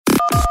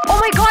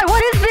my god, what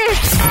is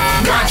this?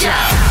 Gotcha!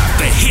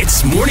 The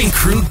Hits Morning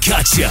Crew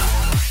Gotcha.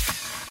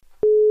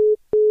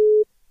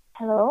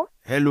 Hello?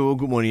 Hello,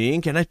 good morning.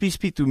 Can I please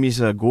speak to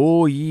Miss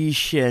Goh Yi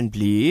Shen,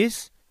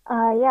 please?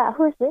 Yeah,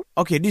 who is this?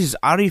 Okay, this is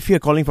Arif here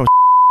calling from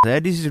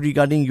This is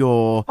regarding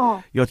your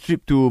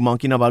trip to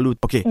Mount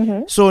Kinabalu. Okay,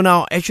 so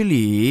now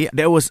actually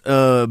there was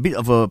a bit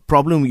of a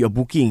problem with your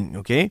booking.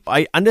 Okay,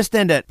 I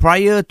understand that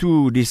prior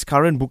to this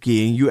current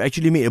booking, you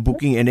actually made a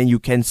booking and then you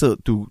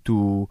cancelled to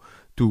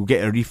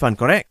get a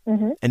refund, correct?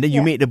 And then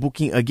you made the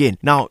booking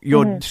again. Now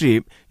your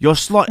trip, your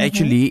slot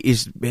actually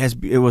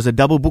it was a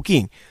double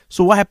booking.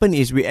 So what happened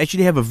is we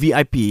actually have a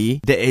VIP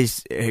that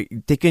is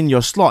taken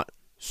your slot.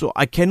 So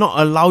I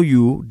cannot allow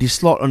you this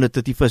slot on the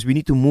 31st. We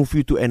need to move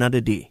you to another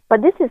day.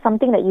 But this is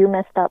something that you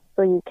messed up,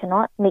 so you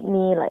cannot make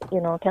me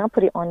cannot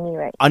put it on me,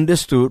 right?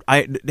 Understood.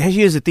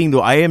 Here's the thing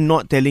though. I am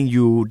not telling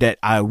you that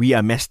we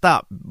are messed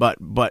up, but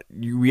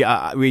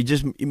we're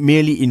just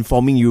merely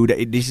informing you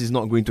that this is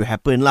not going to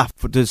happen lah.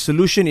 The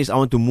solution is I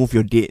want to move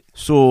your date.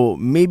 So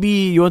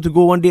maybe you want to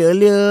go one day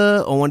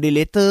earlier or one day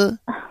later.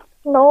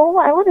 No,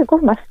 I want to go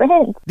with my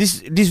friends.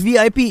 This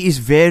VIP is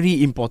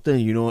very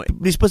important, you know.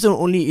 This person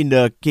only in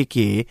the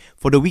KK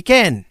for the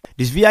weekend.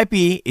 This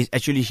VIP is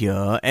actually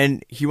here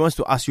and he wants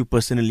to ask you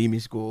personally,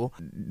 Miss Goh,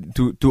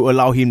 to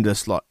allow him the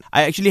slot.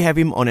 I actually have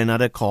him on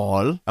another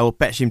call. I will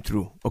patch him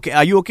through. Okay,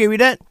 are you okay with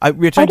that? I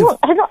don't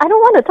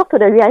want to talk to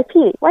the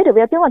VIP. Why the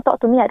VIP want to talk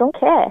to me? I don't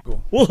care.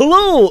 Well,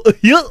 hello.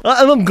 Yeah,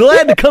 I'm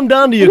glad to come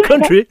down to your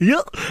country.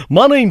 Yeah,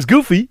 my name's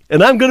Goofy,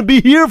 and I'm going to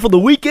be here for the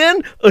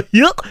weekend.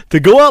 To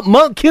go up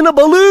Mount Kinabalu.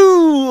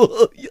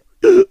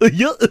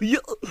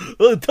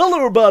 Tell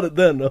her about it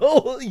then.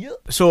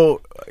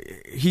 So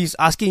he's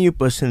asking you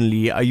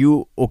personally, are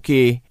you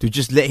okay to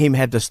just let him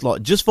have the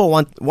slot just for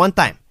one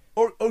time?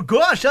 Oh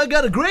gosh, I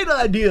got a great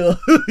idea.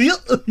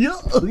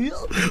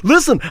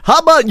 Listen, how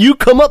about you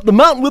come up the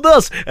mountain with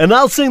us and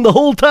I'll sing the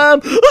whole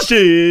time.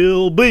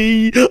 She'll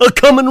be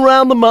coming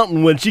around the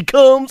mountain when she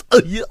comes.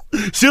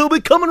 She'll be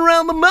coming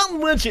around the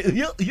mountain when she...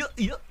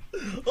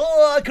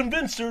 Oh, I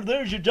convinced her.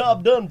 There's your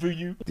job done for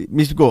you.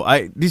 Mr.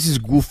 Goh, this is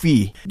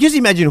Goofy. Just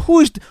imagine, who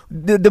is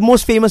the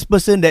most famous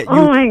person that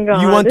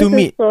you want to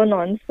meet? Oh my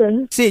god, this is so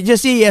nonsense.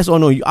 Just say yes or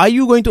no. Are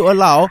you going to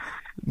allow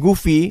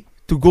Goofy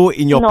to go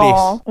in your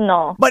place?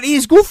 No. But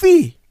it's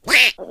Goofy.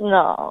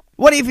 No.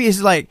 What if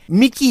it's like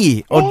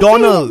Mickey or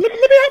Donald? Let me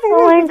have a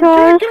Oh word. my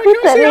gosh, who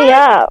set me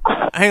up?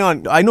 Hang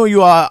on, I know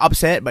you are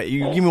upset, but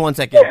you give me 1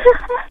 second.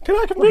 Can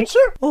I convince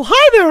her? Oh,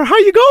 hi there. How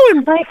you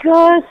going? Oh my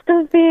gosh,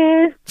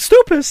 stupid.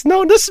 Stupid.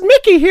 No, this is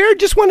Mickey here.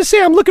 Just want to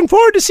say I'm looking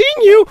forward to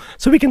seeing you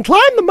so we can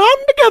climb the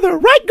mountain together.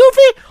 Right,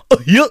 Goofy?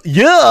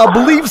 Yeah, I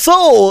believe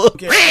so.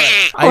 Okay,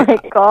 right. Oh my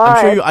god.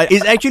 I'm sure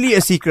it's actually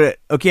a secret.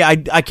 Okay,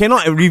 I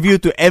cannot reveal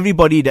to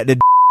everybody that the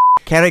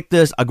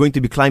characters are going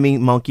to be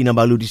climbing Mount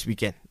Kinabalu this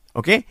weekend.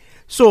 Okay?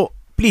 So,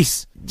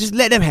 please, just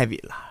let them have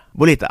it lah.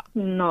 Boleh tak?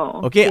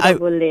 No. Okay,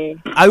 boleh.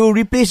 I will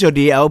replace your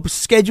day. I will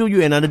schedule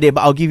you another day,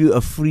 but I'll give you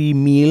a free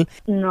meal.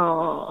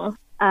 No.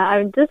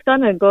 I'm just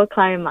gonna go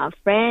climb my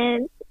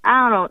friends.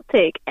 I don't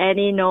take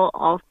any no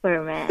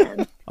offer,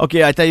 man.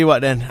 Okay, I tell you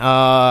what then.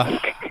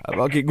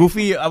 Okay,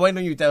 Goofy, why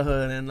don't you tell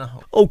her then?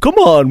 Oh,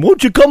 come on.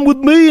 Won't you come with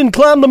me and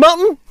climb the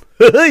mountain?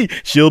 Hey,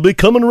 she'll be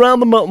coming around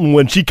the mountain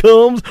when she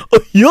comes.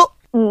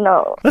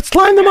 No. Let's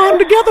climb the mountain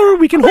together.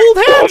 We can hold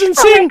hands and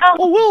sing.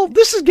 Oh, well,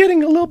 this is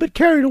getting a little bit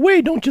carried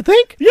away, don't you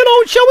think?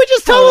 Shall we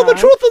just tell her the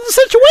truth of the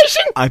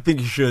situation? I think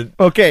you should.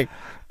 Okay.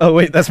 Oh,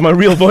 wait, that's my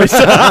real voice.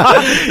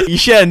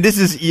 Ishan, this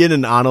is Ian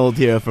and Arnold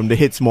here from the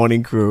Hits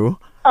Morning Crew.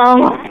 Oh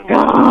my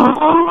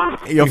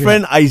god. Your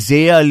friend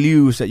Isaiah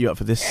Liu set you up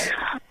for this.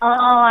 Oh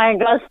my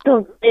god,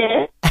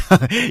 stupid.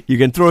 You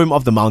can throw him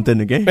off the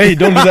mountain, okay? Hey,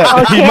 don't do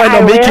that. Okay, He might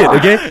not I make will.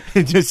 it,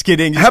 okay? Just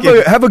kidding. Have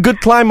a good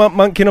climb up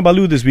Mount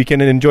Kinabalu this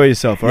weekend and enjoy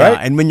yourself, all right?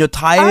 And when you're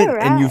tired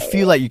All and you right.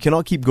 feel like you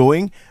cannot keep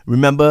going,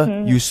 remember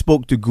you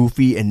spoke to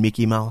Goofy and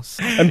Mickey Mouse.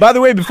 And by the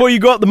way, before you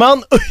go up the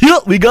mountain,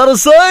 we gotta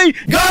say...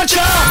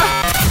 Gotcha!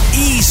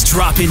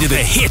 Eavesdrop into the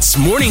Hits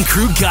Morning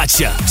Crew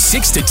Gotcha.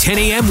 6 to 10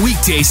 a.m.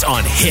 weekdays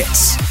on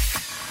Hits.